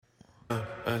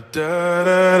Down,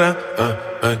 down,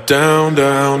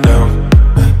 down.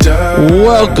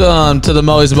 Welcome to the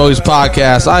Mullies and Bogies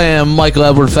podcast. I am Michael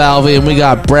Edward Falvey, and we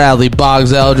got Bradley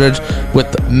Boggs Eldridge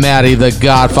with Matty, the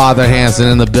Godfather Hansen,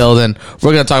 in the building.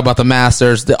 We're going to talk about the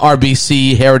Masters, the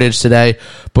RBC Heritage today.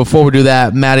 Before we do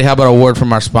that, Matty, how about a word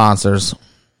from our sponsors?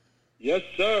 Yes,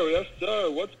 sir. Yes,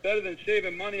 sir. What's better than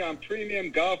saving money on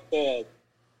premium golf balls?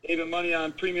 Saving money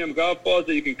on premium golf balls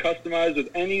that you can customize with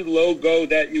any logo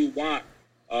that you want.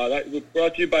 That was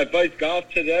brought to you by Vice Golf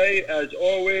today. As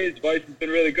always, Vice has been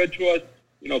really good to us.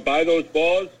 You know, buy those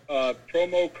balls.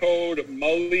 Promo code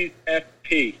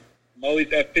MulliesFP.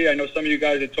 MulliesFP. I know some of you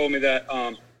guys have told me that,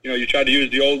 you tried to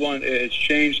use the old one. It's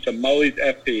changed to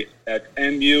MulliesFP. That's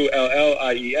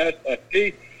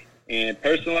MULLIESFP. And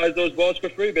personalize those balls for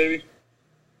free, baby.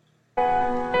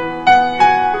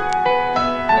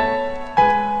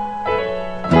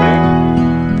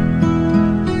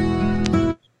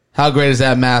 How great is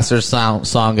that Masters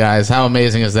song, guys? How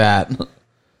amazing is that?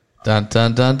 Dun,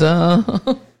 dun, dun, dun.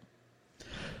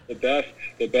 The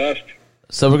best.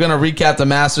 So we're going to recap the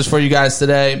Masters for you guys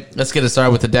today. Let's get it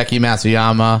started with Hideki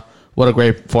Matsuyama. What a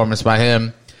great performance by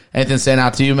him. Anything stand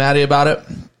out to you, Matty, about it?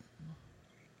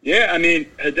 Yeah, I mean,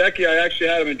 Hideki, I actually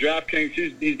had him in DraftKings.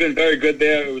 He's been very good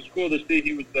there. It was cool to see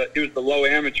he was the low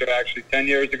amateur, actually, 10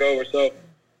 years ago or so.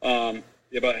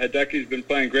 But Hideki's been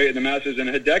playing great in the Masters, and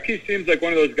Hideki seems like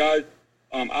one of those guys.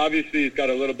 Obviously, he's got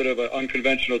a little bit of an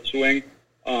unconventional swing,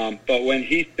 but when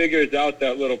he figures out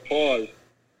that little pause,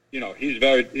 he's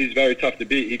very tough to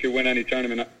beat. He could win any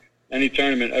tournament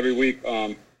every week,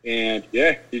 and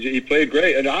yeah, he played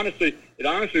great. And honestly,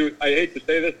 I hate to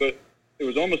say this, but it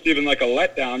was almost even like a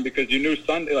letdown because you knew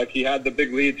Sunday, like he had the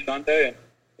big lead Sunday,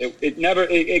 and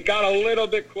it got a little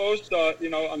bit close,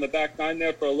 on the back nine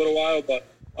there for a little while, but.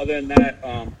 Other than that,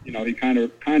 he kind of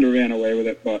ran away with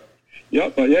it. But yeah,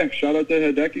 shout out to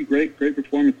Hideki. Great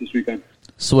performance this weekend.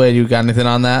 Swade, you got anything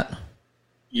on that?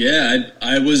 Yeah,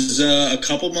 I was a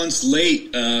couple months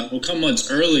late, a couple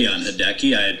months early on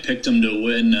Hideki. I had picked him to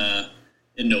win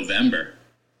in November.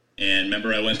 And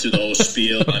remember, I went through the whole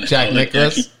spiel on Jack how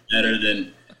Nicklaus Hideki's better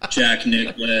than Jack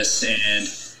Nicklaus and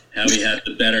how he had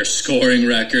the better scoring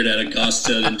record at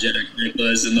Augusta than Jack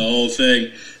Nicklaus and the whole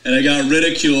thing. And I got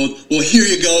ridiculed. Well, here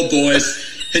you go, boys.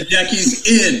 Hideki's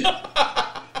in.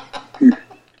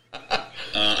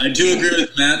 I do agree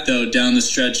with Matt, though, down the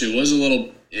stretch. It was a little...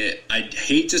 I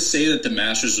hate to say that the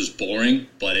Masters was boring,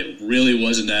 but it really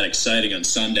wasn't that exciting on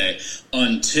Sunday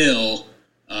until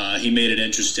he made it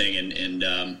interesting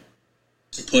and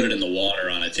put it in the water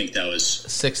on, I think that was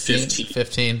 15.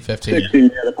 16, yeah,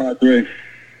 the par 3.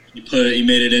 He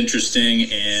made it interesting,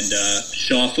 and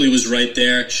Schauffele was right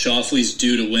there. Schauffele's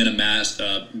due to win a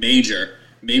major,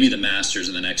 maybe the Masters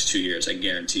in the next 2 years. I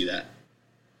guarantee that.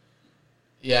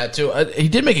 Yeah, too. He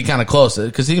did make it kind of close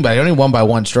because think about it, he only won by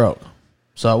one stroke,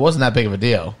 so it wasn't that big of a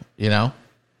deal,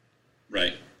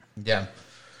 Right. Yeah.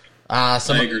 I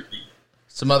agree.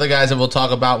 Some other guys that we'll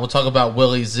talk about. We'll talk about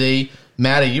Willie Z.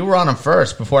 Matty, you were on him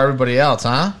first before everybody else,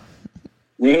 huh?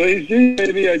 Willie Z,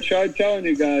 baby. I tried telling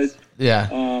you guys. Yeah.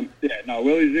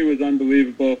 Willie Z was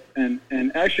unbelievable, and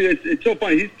actually, it's so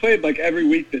funny. He's played like every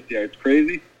week this year. It's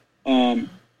crazy, and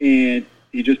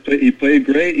he played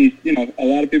great. He's, a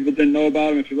lot of people didn't know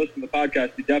about him. If you listen to the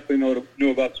podcast, you definitely knew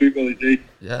about Sweet Willie Z.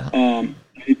 Yeah.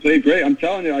 He played great. I'm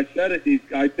telling you, I said it.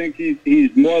 I think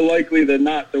he's more likely than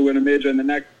not to win a major in the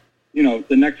next, the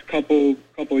next couple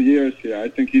years here. I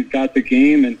think he's got the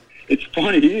game and. It's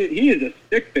funny. He is a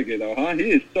stick figure, though, huh?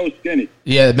 He is so skinny.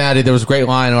 Yeah, Matty, there was a great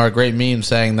line or a great meme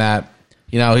saying that,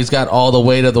 he's got all the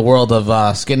weight of the world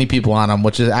of skinny people on him,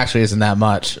 which actually isn't that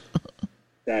much.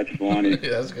 That's funny. Yeah,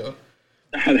 that's good.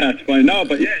 That's funny. No,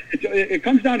 but yeah, it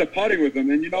comes down to putting with him.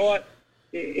 And you know what?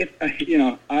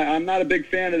 I'm not a big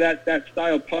fan of that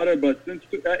style putter, but since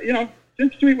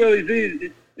Sweet Willie Z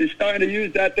is starting to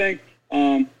use that thing,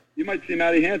 you might see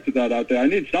Matty Hansen out there. I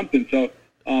need something, so...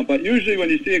 but usually when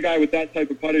you see a guy with that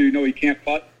type of putter, he can't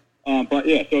putt. But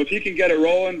yeah, so if he can get it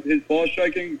rolling, his ball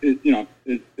striking is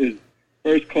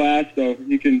first class. So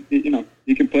he can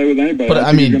play with anybody.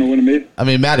 But he's going to win a major. I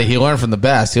mean, Matty, he learned from the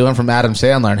best. He learned from Adam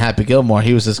Sandler and Happy Gilmore.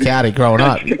 He was his caddy growing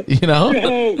up. Yo,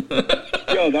 that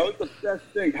was the best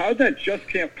thing. How did that just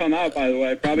can't come out? By the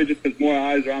way, probably just because more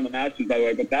eyes are on the Masters. By the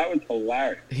way, but that was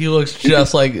hilarious. He looks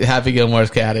just like Happy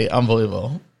Gilmore's caddy.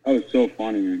 Unbelievable. That was so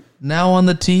funny, man. Now on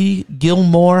the tee,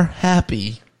 Gilmore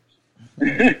happy.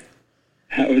 That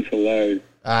was hilarious.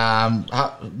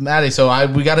 Matty, so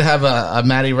we got to have a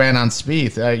Matty rant on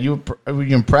Spieth. Were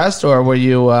you impressed, or were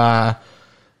you,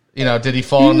 did he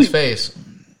fall on his face?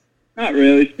 Not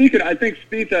really. I think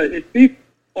Spieth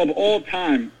of all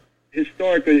time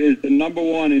historically is the number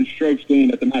one in strokes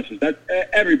gained at the Masters. That's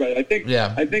everybody. I think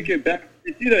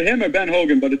it's either him or Ben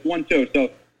Hogan, but it's 1-2. So,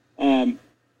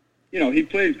 he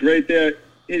plays great there.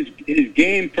 His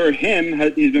game for him,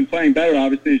 he's been playing better,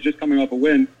 obviously. He's just coming off a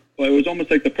win. But it was almost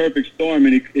like the perfect storm,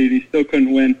 and he still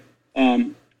couldn't win.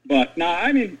 But,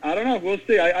 I don't know. We'll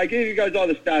see. I gave you guys all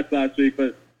the stats last week,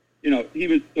 but, he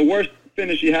was the worst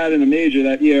finish he had in a major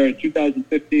that year in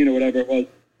 2015 or whatever it was.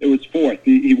 It was fourth.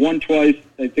 He won twice.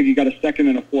 I think he got a second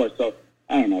and a fourth. So,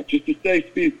 I don't know. Just to stay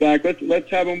Spieth back, let's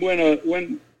have him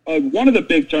win one of the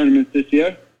big tournaments this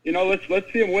year.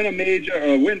 Let's see him win a major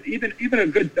or win even a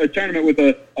good tournament with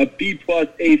a B+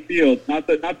 A field, not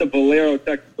the Valero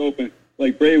Texas Open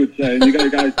like Bray would say. And you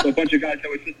got a bunch of guys that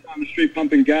would sit down the street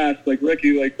pumping gas like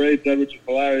Ricky, like Bray said, which is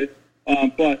hilarious.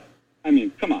 But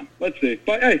come on, let's see.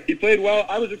 But hey, he played well.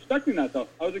 I was expecting that though.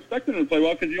 I was expecting him to play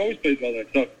well because he always plays well there.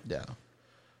 So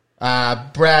yeah.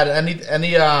 Brad,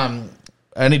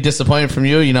 any disappointment from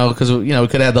you? Because we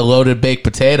could have had the loaded baked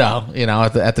potato,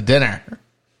 at the dinner.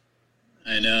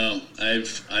 I know.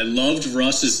 I loved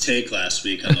Russ's take last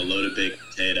week on the loaded baked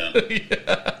potato.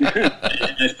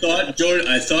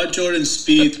 I thought Jordan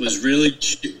Spieth was really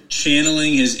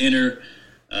channeling his inner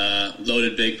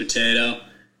loaded baked potato,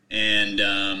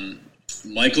 and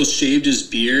Michael shaved his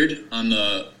beard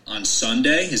on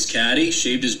Sunday. His caddy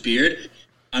shaved his beard.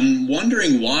 I'm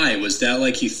wondering why. Was that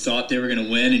like he thought they were going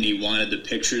to win and he wanted the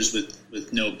pictures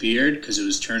with no beard because it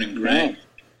was turning gray? No.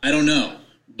 I don't know.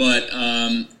 But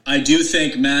I do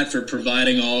thank Matt for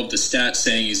providing all of the stats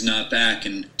saying he's not back,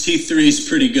 and T3 is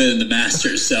pretty good in the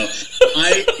Masters. So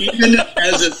even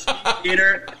as a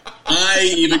skater,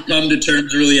 I even come to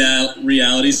terms with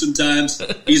reality sometimes.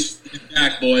 He's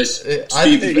back, boys.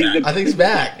 I think he's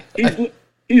back.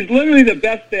 He's literally the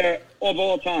best there of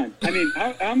all time.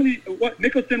 How many? What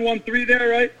Mickelson won 3 there,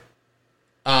 right?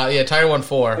 Tiger won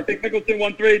 4. I think Mickelson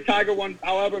won 3. Tiger won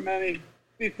however many.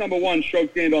 He's number one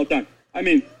strokes gained all time.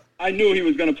 I knew he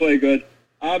was going to play good.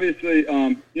 Obviously,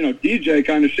 DJ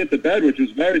kind of shit the bed, which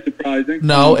was very surprising.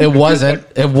 No, it wasn't.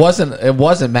 It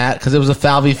wasn't, Matt, because it was a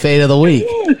Falvey fade of the week.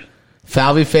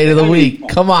 Falvey fade of the week.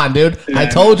 Come on, dude. Yeah. I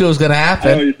told you it was going to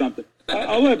happen. I'll tell you something.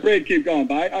 I'll let Braid keep going,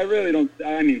 but I really don't.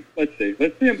 Let's see.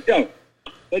 Let's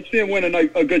see him win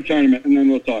a good tournament, and then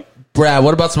we'll talk. Brad,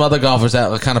 what about some other golfers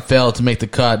that kind of failed to make the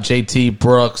cut? JT,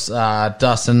 Brooks,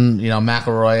 Dustin,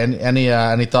 McIlroy.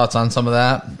 Any thoughts on some of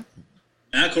that?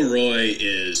 McIlroy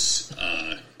is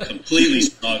completely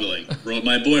struggling.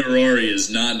 My boy Rory is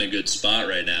not in a good spot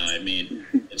right now.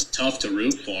 It's tough to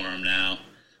root for him now.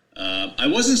 I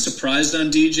wasn't surprised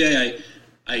on DJ.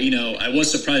 I was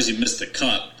surprised he missed the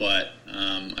cut, but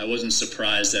I wasn't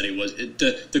surprised that he was.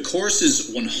 The course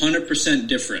is 100%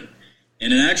 different,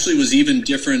 and it actually was even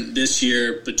different this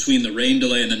year between the rain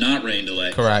delay and the not rain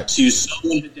delay. Correct. So you saw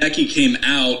when Hideki came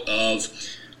out of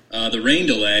the rain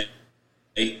delay,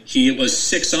 he was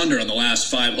 6 under on the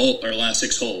last 5 holes or last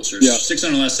 6 holes, or 6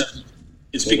 under the last 7.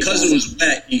 It's because it was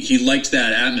wet. He liked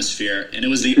that atmosphere, and it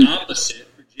was the opposite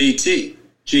for JT.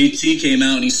 JT came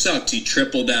out and he sucked. He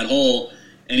tripled that hole,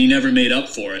 and he never made up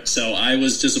for it. So I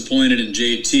was disappointed in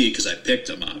JT because I picked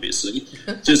him, obviously.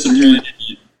 Disappointed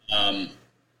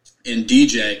in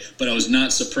DJ, but I was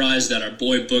not surprised that our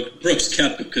boy Brooks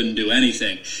Koepka couldn't do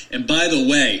anything. And by the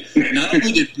way, not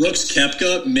only did Brooks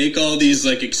Koepka make all these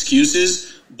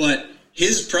excuses, but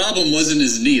his problem wasn't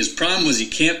his knee. His problem was he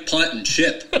can't putt and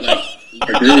chip.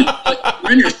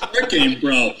 You're in your short game,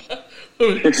 bro.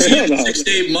 6 to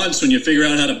 8 months when you figure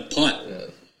out how to putt. Yeah,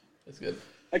 that's good.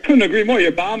 I couldn't agree more.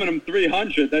 You're bombing him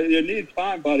 300. Your knee's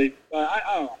fine, buddy. I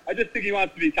don't know. I just think he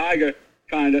wants to be Tiger.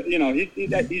 Kind of,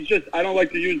 he's just, I don't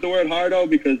like to use the word hardo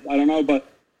because I don't know,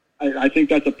 but I think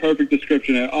that's a perfect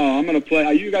description. I'm going to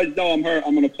play. You guys know I'm hurt.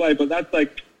 I'm going to play, but that's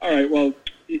like, all right, well,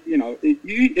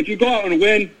 if you go out and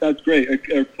win, that's great.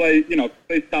 Or play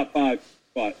top 5,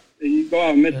 but you go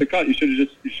out and miss the cut. You should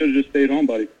have just stayed home,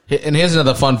 buddy. And here's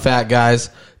another fun fact, guys.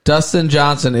 Dustin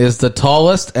Johnson is the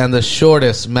tallest and the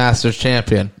shortest Masters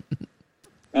champion.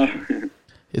 The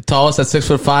tallest at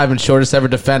 6'5" and shortest ever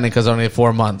defending because only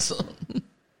 4 months.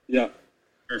 Yeah.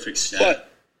 Perfect stat. But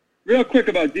real quick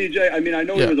about DJ, I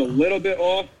know he was a little bit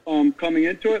off coming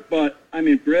into it, but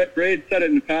Braid said it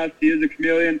in the past. He is a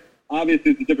chameleon.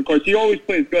 Obviously, it's a different course. He always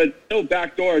plays good. He'll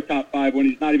backdoor a top 5 when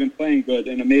he's not even playing good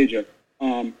in a major.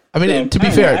 To be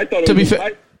fair,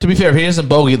 if he doesn't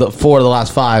bogey 4 of the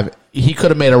last 5, he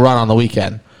could have made a run on the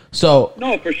weekend. So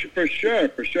no, for sure,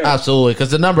 absolutely,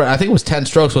 because the number, I think it was 10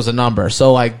 strokes was the number.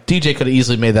 So DJ could have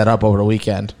easily made that up over the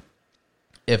weekend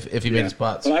if he made his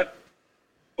putts. But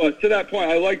But to that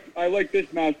point, I like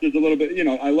this Masters a little bit. You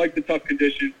know, I like the tough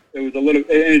conditions. It was a little, and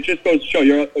it just goes to show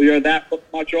you're that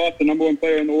much off, the number one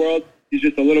player in the world. He's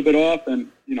just a little bit off,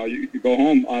 and you know you go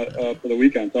home for the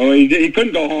weekend. So he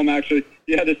couldn't go home. Actually,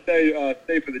 he had to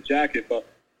stay for the jacket, but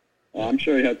I'm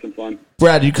sure he had some fun.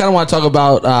 Brad, you kind of want to talk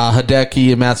about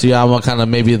Hideki and Matsuyama, kind of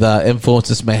maybe the influence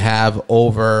this may have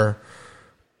over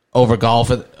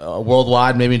golf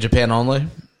worldwide, maybe in Japan only.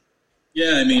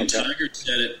 Yeah, I mean, Tiger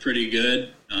said it pretty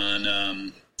good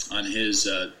on his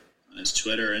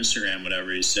Twitter or Instagram,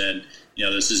 whatever. He said, you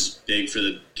know, this is big for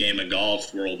the game of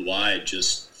golf worldwide,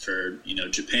 just for, you know,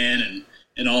 Japan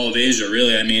and all of Asia,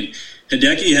 really. I mean,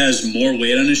 Hideki has more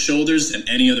weight on his shoulders than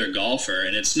any other golfer,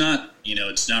 and it's not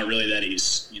really that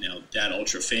he's, you know, that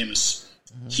ultra famous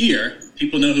here.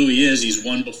 People know who he is. He's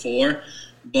won before,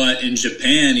 but in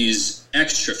Japan, he's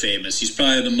extra famous. He's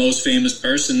probably the most famous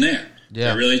person there.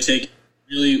 Yeah. They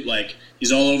really, like,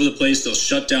 he's all over the place. They'll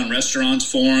shut down restaurants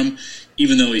for him,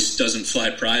 even though he doesn't fly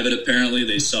private, apparently.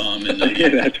 They saw him in the Yeah,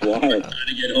 that's wild. trying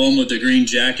to get home with the green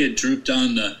jacket drooped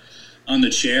on the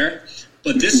chair.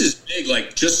 But this is big,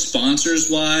 like, just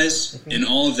sponsors-wise and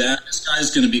all of that. This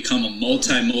guy's going to become a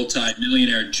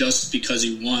multi-millionaire just because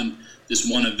he won this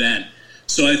one event.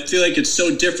 So I feel like it's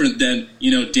so different than,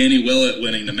 you know, Danny Willett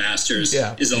winning the Masters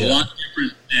is a lot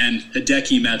different than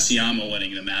Hideki Matsuyama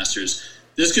winning the Masters.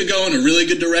 This could go in a really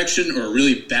good direction or a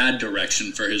really bad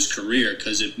direction for his career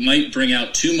because it might bring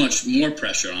out too much more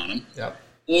pressure on him. Yep.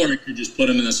 Or it could just put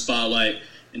him in the spotlight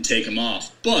and take him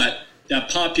off. But that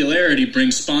popularity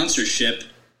brings sponsorship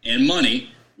and money,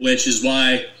 which is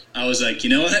why I was like, you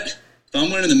know what? If I'm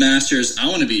winning the Masters, I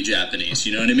want to be Japanese.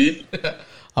 You know what I mean?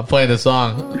 I'm playing the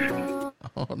song.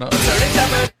 Oh, no. Turning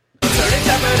Japanese,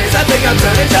 I think I'm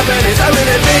turning Japanese, I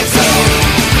really think so.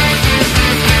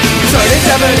 Turning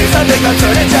Japanese, I think I'm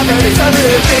turning Japanese, I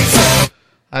really think so.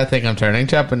 I think I'm turning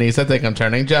Japanese. I think I'm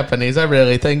turning Japanese. I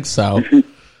really think so.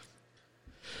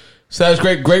 So that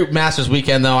was great Masters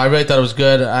weekend, though. I really thought it was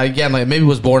good. Again, like maybe it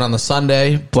was born on the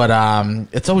Sunday, but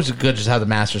it's always good just to have the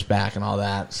Masters back and all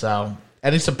that. So,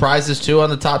 any surprises too on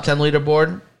the top 10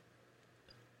 leaderboard?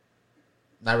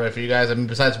 Not really for you guys. I mean,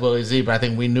 besides Willie Z, but I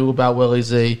think we knew about Willie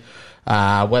Z.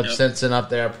 Webb Simpson up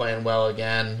there playing well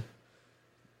again,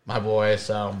 my boy.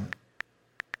 So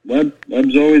Webb's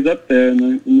always up there in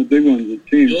the big ones, the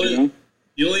teams. You know,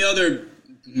 the only other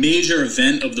major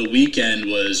event of the weekend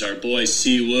was our boy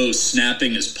Siwoo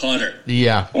snapping his putter.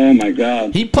 yeah. Oh my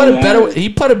God, He put it better. He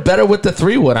put it better with the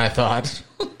 3-wood, I thought.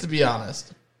 To be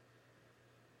honest,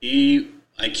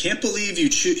 I can't believe he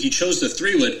chose the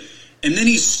 3-wood, and then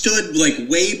he stood like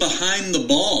way behind the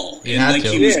ball. He and had like to.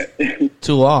 he was, yeah.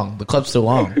 too long. The club's too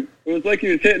long. It was like he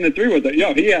was hitting the 3-wood.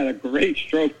 Yo, he had a great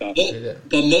stroke, though.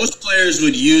 but most players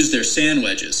would use their sand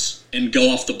wedges and go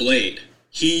off the blade.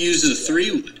 He used the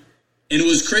 3-wood. And it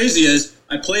was crazy as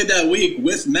I played that week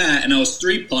with Matt, and I was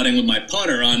 3-putting with my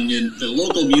putter on the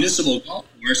local municipal golf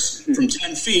course from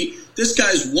 10 feet. This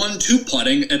guy's 1-2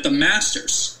 putting at the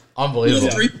Masters. Unbelievable.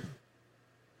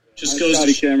 Just Scotty goes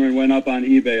to Cameron went up on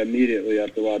eBay immediately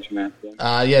after watching that.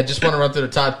 So. Yeah, just want to run through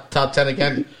the top 10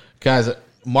 again. Guys,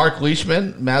 Mark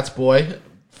Leishman, Matt's boy,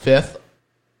 5th.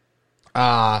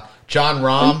 John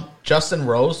Rahm, Justin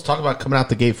Rose, talk about coming out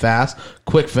the gate fast.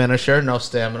 Quick finisher, no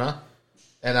stamina.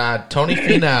 And Tony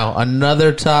Finau,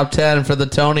 another top 10 for the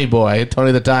Tony boy,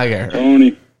 Tony the Tiger.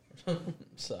 Tony.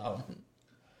 So,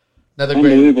 another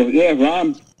great. Unbelievable. Yeah,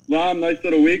 Rahm, nice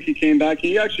little week. He came back.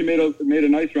 He actually made a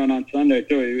nice run on Sunday,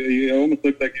 too. He almost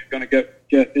looked like he was going to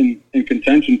get in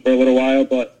contention for a little while.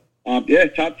 But, yeah,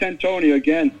 top 10 Tony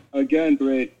again,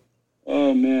 great.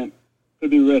 Oh, man.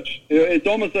 Could be rich. It's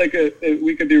almost like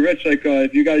we could be rich, like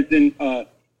if you guys didn't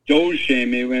Doge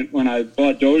shame me when I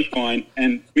bought Dogecoin,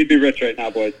 and we'd be rich right now,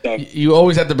 boys. So. You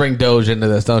always have to bring Doge into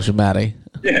this, don't you, Matty?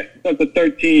 Yeah, that's a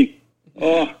 13.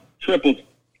 Oh, tripled.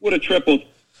 Would have tripled.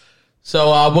 So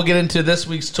we'll get into this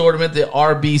week's tournament, the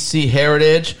RBC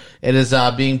Heritage. It is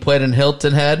being played in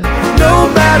Hilton Head.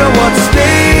 No matter what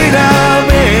state I'm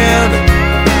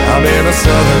in a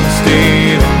southern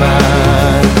state of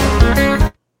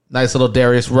mind. Nice little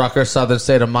Darius Rucker, Southern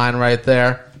State of Mind right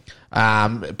there.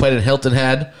 Played in Hilton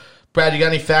Head. Brad, you got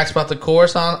any facts about the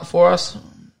course for us?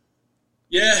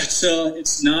 Yeah,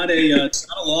 it's not a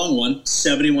long one.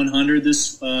 7,100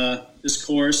 this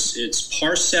course. It's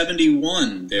par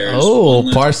 71.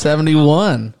 Par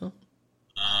 71.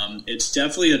 It's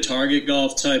definitely a target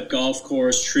golf type golf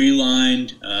course, tree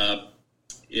lined.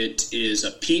 It is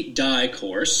a Pete Dye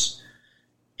course,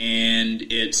 and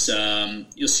it's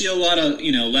you'll see a lot of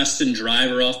less than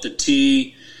driver off the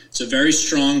tee. It's a very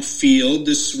strong field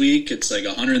this week. It's like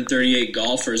 138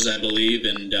 golfers, I believe,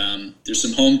 and there's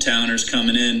some hometowners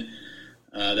coming in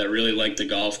that really like the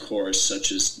golf course,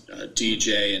 such as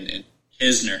DJ and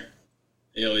Kisner.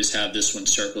 They always have this one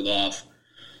circled off.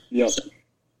 Yep. So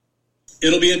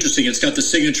it'll be interesting. It's got the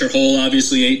signature hole,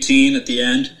 obviously, 18 at the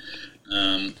end.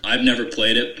 I've never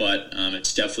played it, but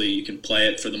it's definitely, you can play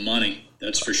it for the money.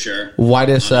 That's for sure.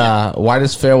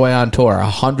 Widest fairway on tour,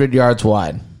 100 yards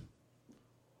wide.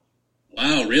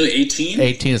 Wow, really? 18?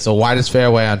 18 is the widest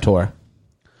fairway on tour.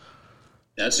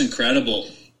 That's incredible.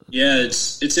 Yeah,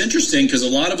 it's interesting because a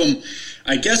lot of them,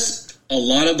 I guess a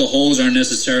lot of the holes aren't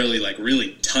necessarily like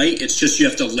really tight. It's just you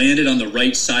have to land it on the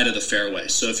right side of the fairway.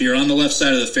 So if you're on the left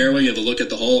side of the fairway, you have to look at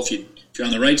the hole. If you're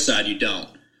on the right side, you don't.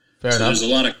 Fair so enough. There's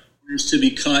a lot of corners to be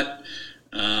cut,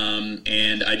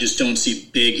 and I just don't see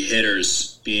big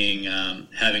hitters being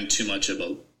having too much of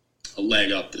a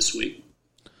leg up this week.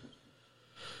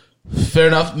 Fair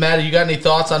enough, Matt. You got any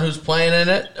thoughts on who's playing in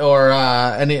it, or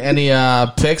any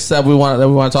picks that we want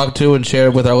to talk to and share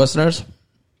with our listeners?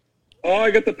 Oh, I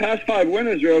got the past 5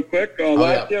 winners real quick.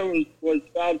 Last year was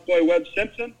South Boy Webb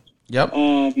Simpson. Yep.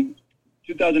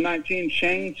 2019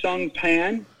 Chang Sung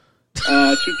Pan.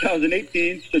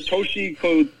 2018 Satoshi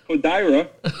Kodaira.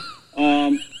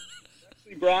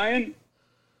 Wesley Bryan.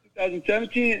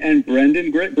 2017 and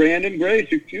Brandon Grace.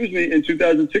 In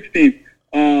 2016.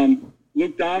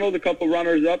 Luke Donald, a couple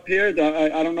runners up here.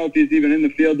 I don't know if he's even in the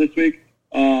field this week.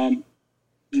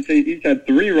 He's had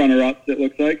 3 runner-ups, it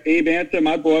looks like. Abe Ancer,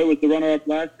 my boy, was the runner-up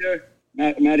last year.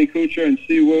 Matty Kuchar and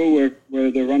Si Woo were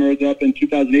the runners-up in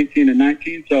 2018 and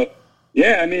 19. So,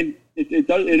 yeah, I mean, it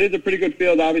is a pretty good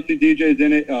field. Obviously, DJ's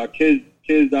in it. Kiz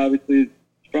obviously is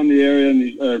from the area, and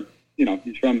he's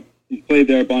played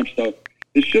there a bunch. So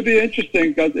it should be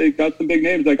interesting. It got some big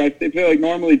names. Like I feel like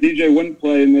normally DJ wouldn't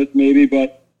play in this, maybe,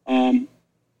 but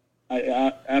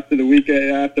after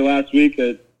last week,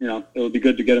 it would be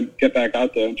good to get back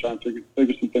out there and try and figure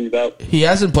some things out. He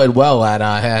hasn't played well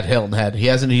at Hilton Head.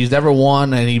 He's never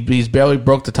won, and he's barely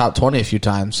broke the top 20 a few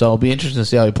times. So it'll be interesting to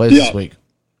see how he plays this week.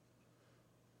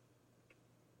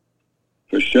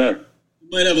 For sure. He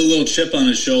might have a little chip on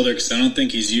his shoulder because I don't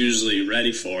think he's usually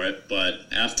ready for it. But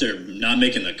after not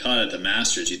making the cut at the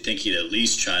Masters, you'd think he'd at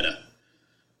least try to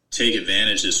take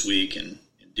advantage this week and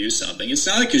do something. It's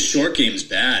not like his short game's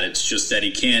bad. It's just that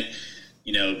he can't,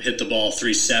 hit the ball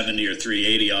 370 or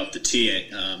 380 off the tee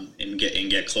and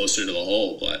get closer to the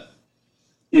hole. But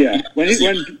yeah, Go ahead,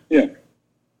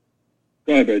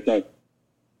 Barry. Sorry.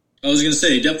 I was going to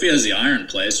say he definitely has the iron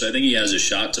play, so I think he has a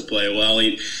shot to play well.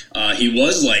 He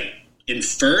was like in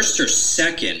first or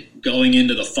second going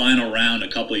into the final round a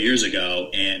couple of years ago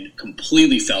and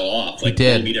completely fell off. Like he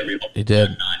did. Beat every hole. He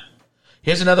did.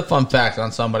 Here's another fun fact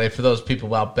on somebody for those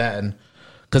people out betting,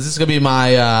 because this is going to be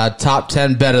my top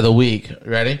 10 bet of the week.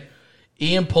 Ready?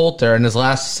 Ian Poulter, in his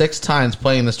last 6 times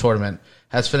playing this tournament,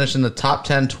 has finished in the top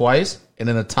 10 twice and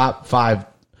in the top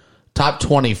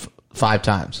 20 5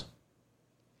 times.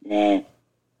 Wow.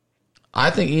 I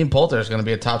think Ian Poulter is going to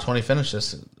be a top 20 finish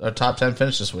top 10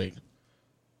 finish this week.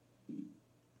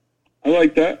 I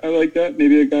like that.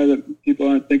 Maybe a guy that people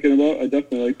aren't thinking about. I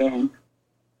definitely like that one.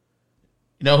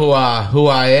 You know who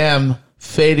I am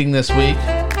fading this week?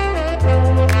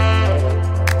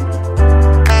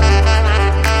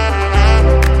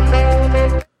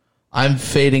 I'm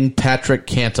fading Patrick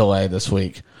Cantlay this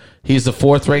week. He's the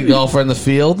 4th-ranked golfer in the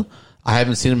field. I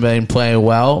haven't seen him playing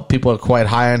well. People are quite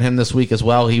high on him this week as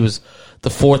well. He was the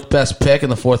 4th best pick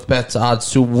and the 4th best odds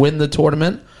to win the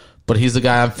tournament, but he's the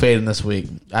guy I'm fading this week.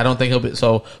 I don't think he'll be.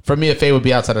 So for me, a fade would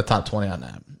be outside the top 20 on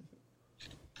that.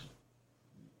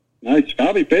 Nice.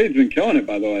 Bobby Fade's been killing it,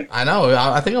 by the way. I know.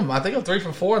 I think I'm 3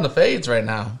 for 4 in the fades right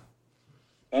now.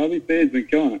 Bobby Fade's been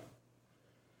killing it.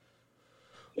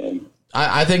 So.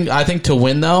 I think to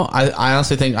win though, I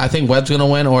honestly think Webb's going to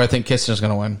win, or I think Kisner's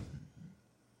going to win.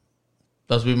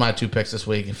 Those would be my 2 picks this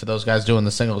week for those guys doing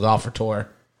the single golfer tour.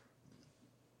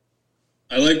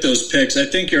 I like those picks. I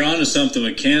think you're onto something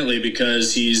with Cantlay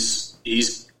because he's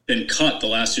been cut the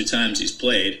last 2 times he's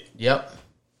played. Yep.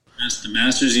 The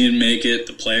Masters, he didn't make it.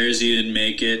 The Players, he didn't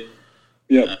make it.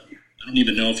 Yep. I don't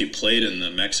even know if he played in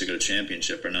the Mexico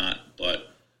Championship or not. But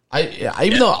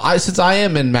since I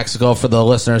am in Mexico, for the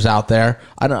listeners out there,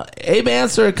 I don't. Abe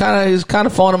Ancer is kind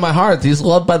of falling in my heart. He's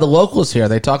loved by the locals here.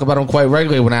 They talk about him quite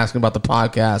regularly when asking about the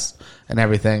podcast and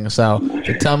everything. So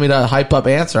they tell me to hype up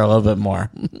Ancer a little bit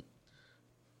more.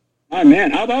 Oh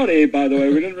man, how about Abe? By the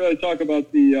way, we didn't really talk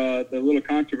about the little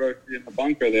controversy in the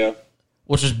bunker there.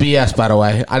 Which was BS, by the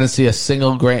way. I didn't see a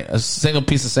single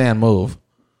piece of sand move.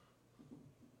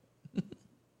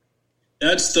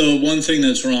 That's the one thing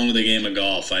that's wrong with the game of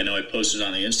golf. I know I posted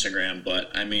on the Instagram, but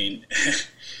I mean,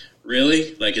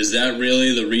 really? Like, is that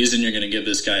really the reason you're going to give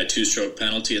this guy a 2-stroke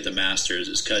penalty at the Masters?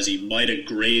 Is because he might have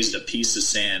grazed a piece of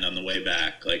sand on the way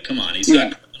back? Like, come on, he's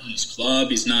not on his club.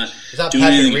 He's not doing Patrick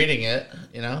anything. reading it,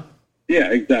 you know?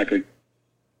 Yeah, exactly.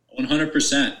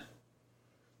 100%.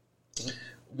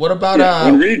 What about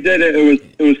when Reed did it,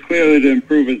 it was clearly to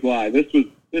improve his lie. This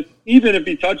even if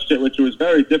he touched it, which was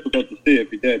very difficult to see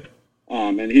if he did,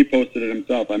 and he posted it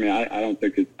himself. I mean, I don't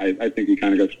think I think he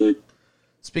kind of got screwed.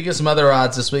 Speaking of some other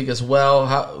odds this week as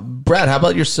well, Brad, how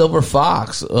about your Silver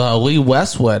Fox, Lee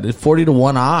Westwood, at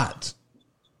 40-1 odds?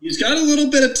 He's got a little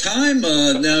bit of time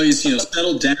now. He's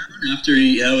settled down after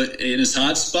he in his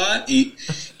hot spot. He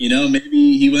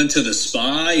maybe he went to the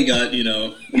spa. He got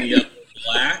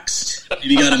relaxed.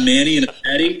 Maybe got a mani and a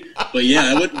pedi. But yeah,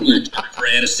 I wouldn't want Jennifer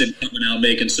Aniston coming out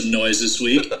making some noise this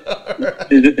week.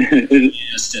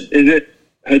 Is it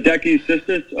Hideki's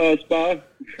sister's spa?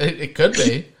 It could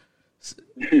be.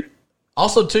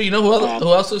 Also, too,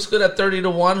 who else looks good at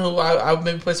 30-1? Who I would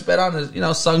maybe place a bet on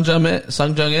is Sung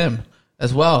Jung Im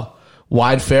as well.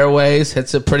 Wide fairways,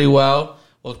 hits it pretty well.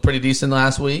 Looked pretty decent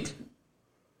last week.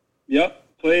 Yep.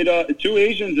 Played 2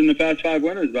 Asians in the Fast 5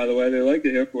 winners, by the way. They like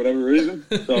it here for whatever reason.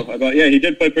 So I thought, he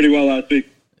did play pretty well last week.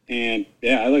 And,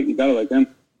 you got to like him.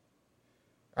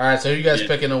 All right, so who you guys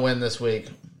picking to win this week?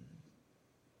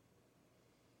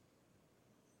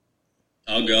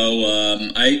 I'll go.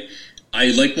 I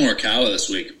like Morikawa this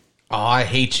week. Oh, I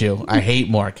hate you. I hate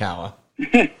Morikawa.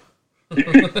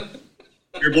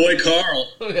 Your boy Carl.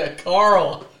 Yeah,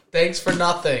 Carl, thanks for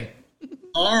nothing.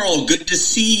 Carl, good to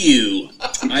see you.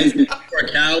 I think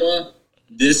Morikawa,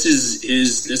 this is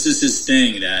his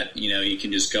thing that he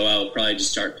can just go out, probably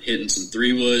just start hitting some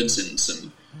 3-woods and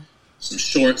some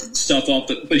short stuff off.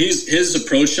 But his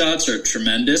approach shots are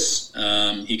tremendous.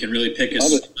 He can really pick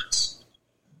his spots.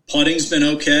 Putting's been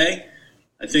okay.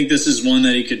 I think this is one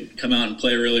that he could come out and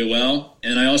play really well.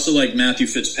 And I also like Matthew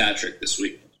Fitzpatrick this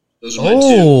week. Those are my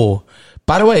two.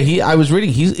 By the way, I was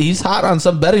reading he's hot on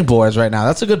some betting boards right now.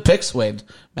 That's a good pick, Swade.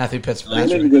 Matthew Fitzpatrick.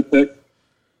 That is a good pick.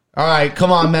 All right,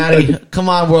 come on, Matty. Come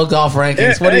on, World Golf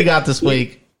Rankings. What do you got this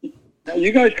week?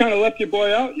 You guys kind of left your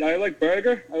boy out. I like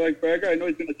Berger. I know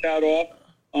he's going to tout off,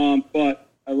 but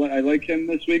I like him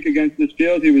this week against this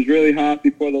field. He was really hot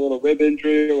before the little rib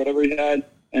injury or whatever he had.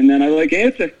 And then I like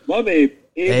Answer. Love Abe.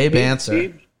 Abe Answer.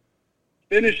 Abe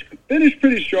finished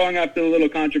pretty strong after the little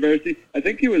controversy. I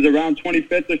think he was around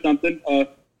 25th or something.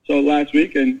 So last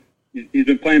week, and he's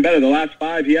been playing better. The last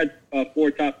 5, he had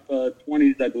 4 top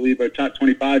 20s, I believe, or top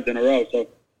 25s in a row. So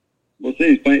we'll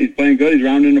see. He's playing good. He's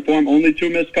rounding the form. Only 2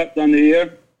 missed cuts on the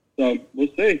year. So we'll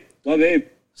see. Love Abe.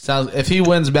 If he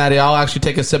wins, Matty, I'll actually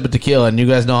take a sip of tequila, and you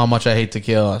guys know how much I hate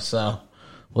tequila, so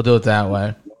we'll do it that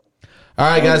way. All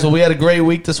right, guys. Well, we had a great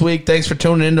week this week. Thanks for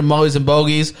tuning in to Moe's and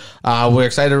Bogies. We're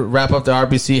excited to wrap up the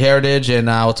RBC Heritage, and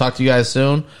we'll talk to you guys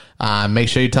soon. Make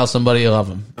sure you tell somebody you love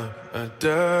them.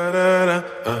 Down,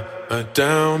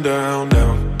 down,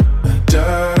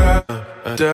 down.